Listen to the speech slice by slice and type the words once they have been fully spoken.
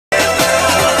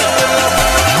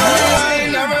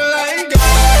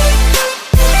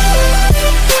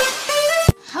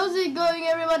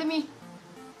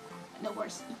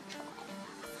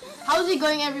How's it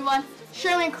going, everyone?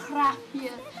 Shermancraft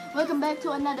here. Welcome back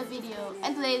to another video.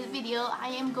 And today's video, I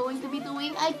am going to be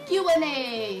doing a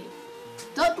Q&A.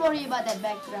 Don't worry about that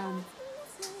background.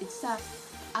 It's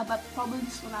about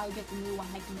problems when I get a new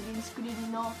one, like the green screen, you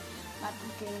know. But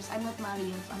who cares? I'm not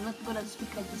Mario, so I'm not gonna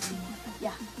speak like this anymore.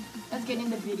 Yeah, let's get in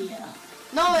the video.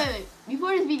 No, wait.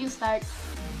 Before this video starts,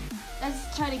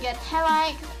 let's try to get 10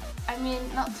 likes. I mean,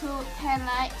 not to 10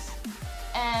 likes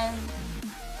and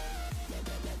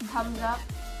thumbs up.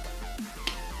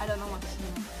 I don't know what to say.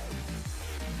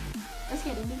 Let's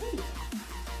get in the video.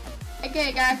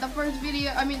 Okay, guys, the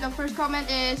first comment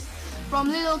is from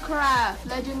Little Craft,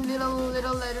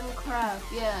 Little Legend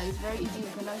Craft. Yeah, it's very easy to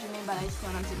pronounce your name, but I just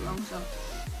pronounce it wrong. So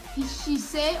she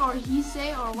say or he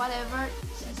say or whatever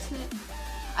she said.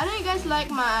 I know you guys like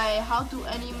my how to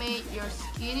animate your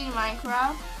skin in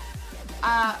Minecraft.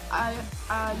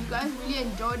 You guys really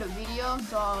enjoyed the video,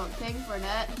 so thanks for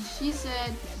that. She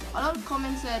said, a lot of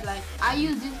comments said like, I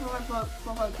use this for my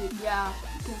profile pic. Yeah,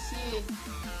 you can see it.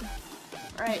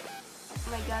 Right, oh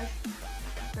my gosh,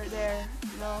 right there,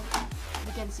 you know,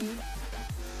 you can see.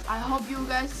 I hope you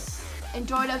guys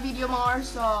enjoy the video more,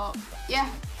 so yeah.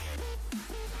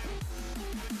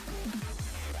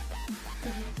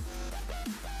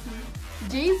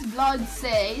 Jay's Blood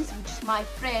says, which is my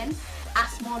friend,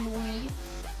 Asmonwi.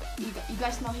 You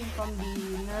guys know him from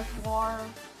the Nerf War,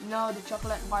 you know, the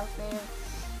Chocolate Warfare.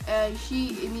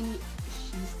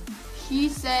 She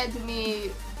said to me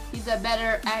he's a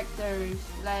better actor,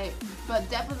 like, but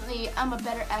definitely I'm a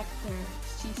better actor.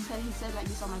 He said like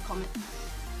this on my comment.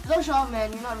 Don't show off,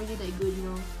 man, you're not really that good, you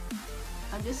know.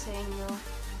 I'm just saying, you know.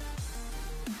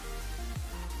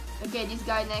 Okay, this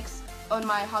guy next on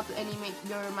my how to animate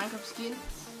your Minecraft skin.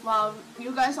 Wow,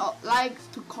 you guys all like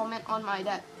to comment on my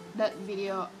that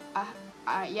video.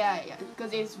 Yeah,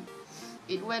 because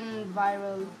it went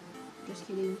viral. Just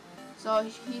kidding. So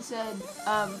he said,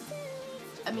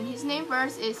 his name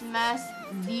first is Mass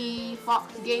D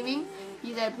Fox Gaming.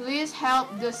 He said, please help,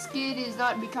 the skin is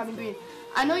not becoming green.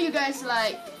 I know you guys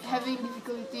like having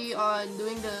difficulty on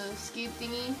doing the skin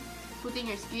thingy, putting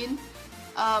your skin,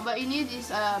 but you need is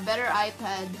a better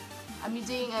iPad. I'm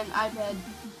using an iPad.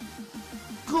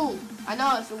 Cool. I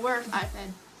know it's the worst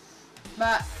iPad,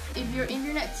 but if your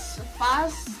internet's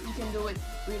fast, you can do it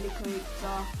really quick. So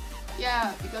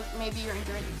yeah, because maybe your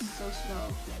internet is so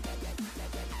slow.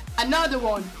 Another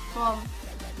one from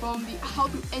the how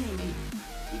to animate.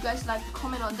 You guys like to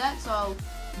comment on that. So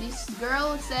this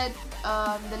girl said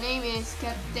the name is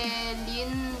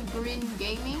Kathleen Green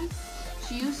Gaming.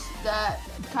 She used that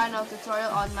kind of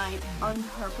tutorial on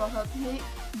her profile pic.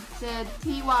 Said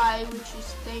TY, which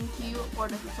is thank you for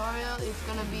the tutorial. It's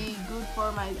gonna be good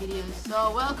for my videos.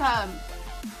 So welcome,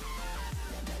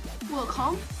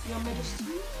 Your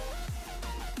Majesty.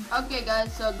 Okay,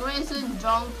 guys. So Grayson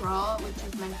Jong Pro, which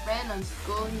is my friend on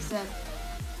school, he said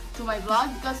to my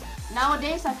vlog, because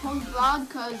nowadays I post vlog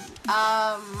because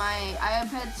my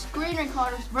iPad screen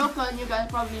recorder is broken. You guys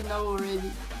probably know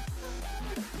already.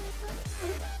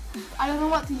 I don't know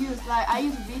what to use. Like, I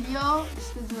use video,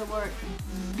 this doesn't work.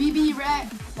 BB Rec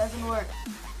doesn't work.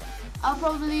 I'll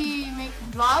probably make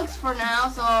vlogs for now,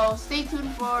 so stay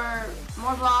tuned for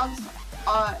more vlogs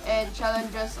and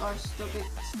challenges or stupid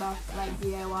stuff like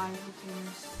DIY. Who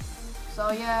cares?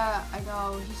 So yeah, I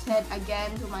know he said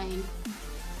again to my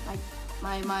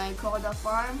crocodile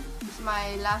farm. It's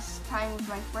my last time with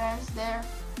my friends there.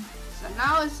 So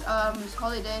now it's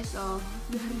holiday, so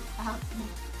really happy.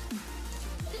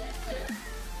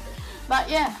 But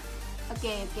yeah,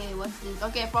 okay, what's this?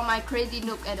 Okay, from my Crazy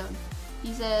Nook add-on,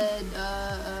 he said,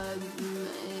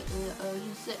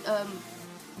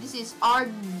 this is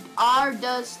R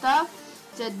does stuff.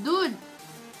 He said, dude,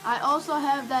 I also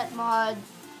have that mod.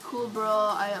 Cool,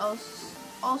 bro.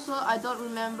 I don't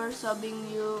remember subbing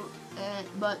you,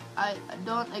 but I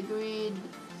don't agree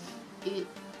it.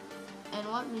 And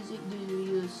what music do you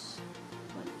use?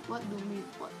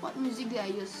 What music did I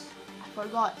use? I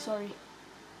forgot, sorry.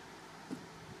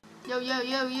 Yo,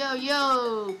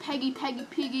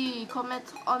 Peggy, comment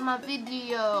on my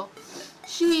video.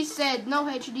 She said no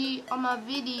HD on my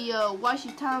video. Why she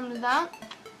telling me that?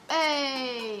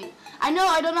 Hey, I know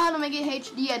I don't know how to make it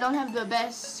HD. I don't have the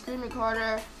best screen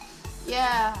recorder.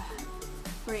 Yeah,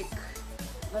 freak.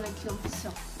 I'm gonna kill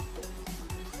myself.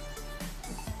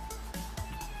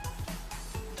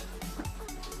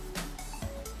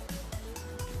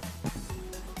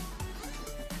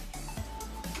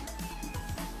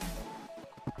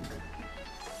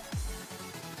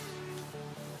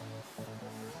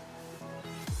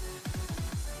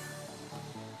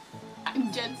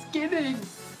 I'm just kidding.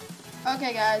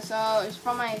 Okay, guys, so it's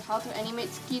from my how to animate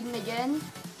skin again.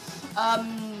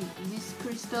 This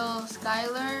Crystal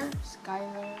Skylar,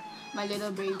 my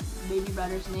little baby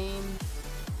brother's name.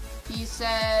 He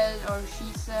said, or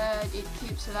she said, it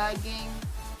keeps lagging.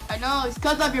 I know, it's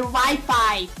because of your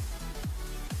Wi-Fi.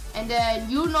 And then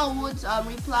Woods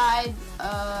replied,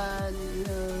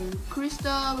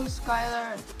 Crystal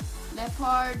Skylar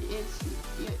Leopard, it's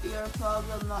your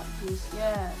problem, not his.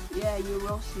 Yeah, you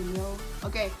roasting, yo.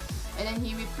 Okay, and then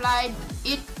he replied,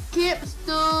 it keeps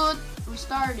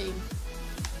restarting.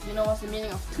 You know what's the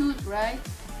meaning of tooth, right?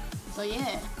 So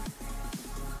yeah.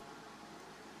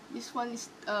 This one is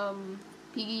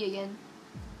Piggy again.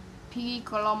 Piggy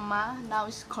Coloma. Now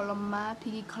it's Coloma.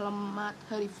 Piggy Coloma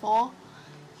 34.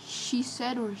 She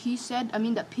said, or he said, I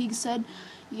mean the pig said,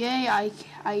 yeah,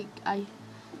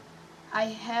 I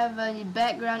have a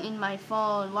background in my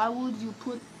phone. Why would you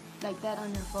put like that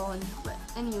on your phone? But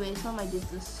anyway, it's not my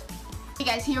business. Hey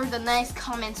guys, here are the nice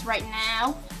comments right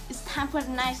now. It's time for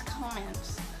the nice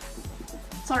comments.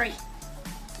 Sorry,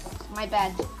 my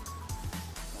bad.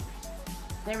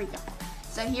 There we go.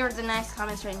 So here are the nice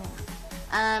comments right now.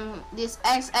 This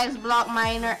XX block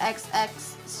minor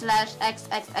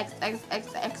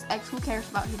XX/XXXXXXX. Who cares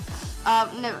about him?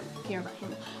 Never care about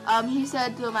him. He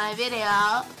said to my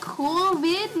video, cool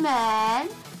vid, man.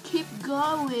 Keep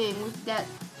going with that.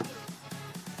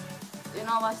 You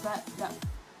know what's that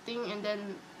thing, and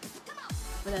then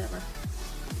whatever.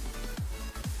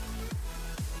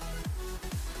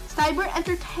 Cyber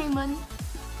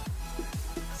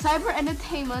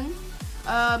Entertainment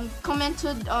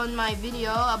commented on my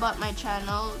video about my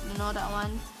channel. You know that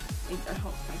one? I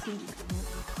think you can.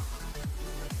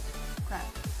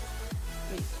 Crap.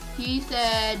 Wait. He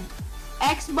said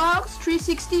Xbox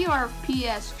 360 or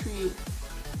PS3.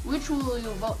 Which will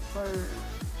you vote for?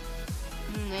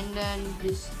 And then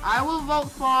this, I will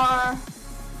vote for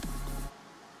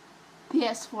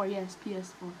PS4. Yes,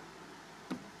 PS4.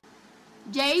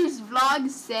 Jay's vlog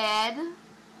said,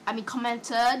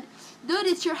 commented, dude,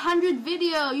 it's your 100th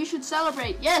video, you should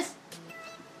celebrate. Yes,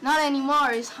 not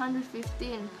anymore, it's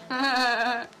 115.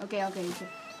 okay,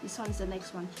 this one is the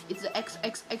next one. It's the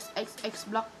XXXXX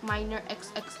block minor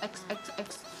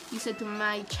XXXXX. He said to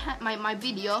my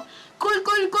video, cool,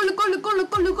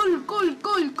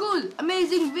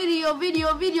 amazing video,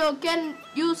 can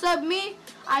you sub me?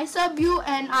 I sub you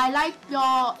and I like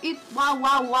your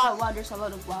wow, there's a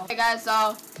lot of wow. Okay guys,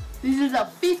 so this is a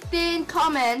 15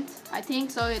 comment, I think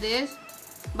so it is,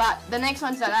 but the next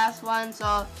one's the last one.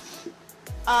 So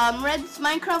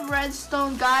Minecraft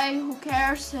Redstone guy, who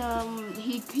cares,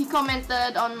 he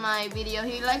commented on my video.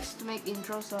 He likes to make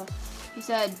intros, so he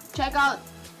said check out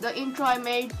the intro I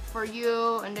made for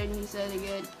you. And then he said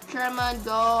again, Chairman,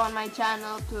 go on my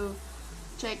channel to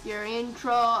check your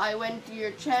intro. I went to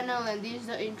your channel and this is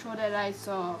the intro that I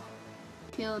saw.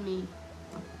 Kill me.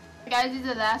 Guys, this is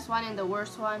the last one and the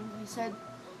worst one. He said,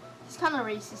 he's kind of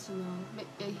racist, you know.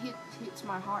 It hits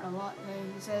my heart a lot.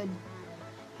 And he said,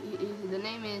 the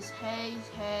name is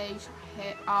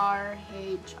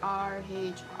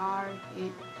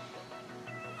RHRHRH.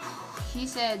 He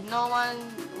said, no one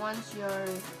wants your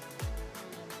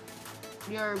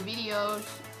videos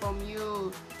from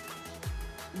you,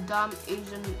 dumb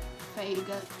Asian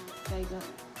faggot.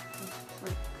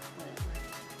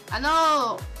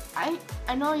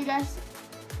 I know you guys,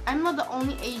 I'm not the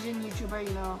only Asian YouTuber,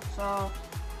 you know, so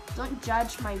don't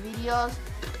judge my videos.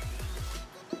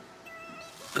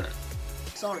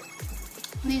 Sorry.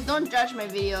 Please don't judge my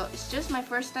video. It's just my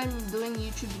first time doing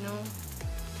YouTube, you know.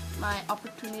 My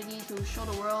opportunity to show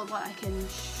the world what I can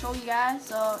show you guys,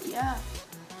 so yeah.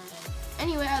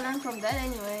 Anyway, I learned from that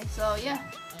anyway, so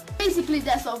yeah. Basically,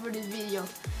 that's all for this video.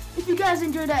 If you guys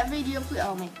enjoyed that video, please,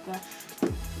 oh my gosh.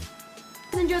 If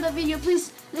you enjoyed the video,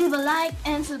 please leave a like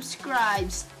and subscribe.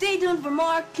 Stay tuned for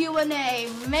more Q&A,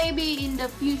 maybe in the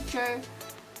future.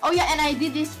 Oh yeah, and I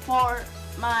did this for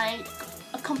my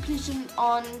completion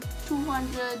on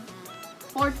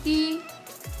 240/30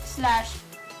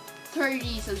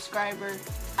 subscribers.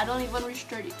 I don't even reach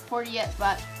 40 yet,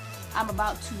 but I'm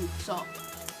about to, so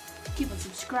keep on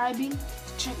subscribing to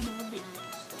check the videos.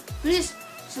 Please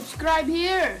subscribe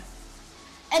here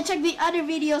and check the other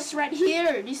videos right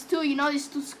here. These two, you know, these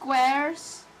two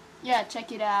squares. Yeah,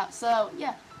 check it out. So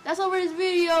yeah, that's all for this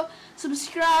video.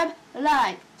 Subscribe,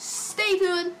 like, stay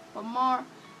tuned for more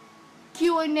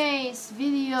Q&As,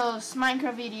 videos,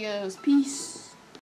 Minecraft videos. Peace.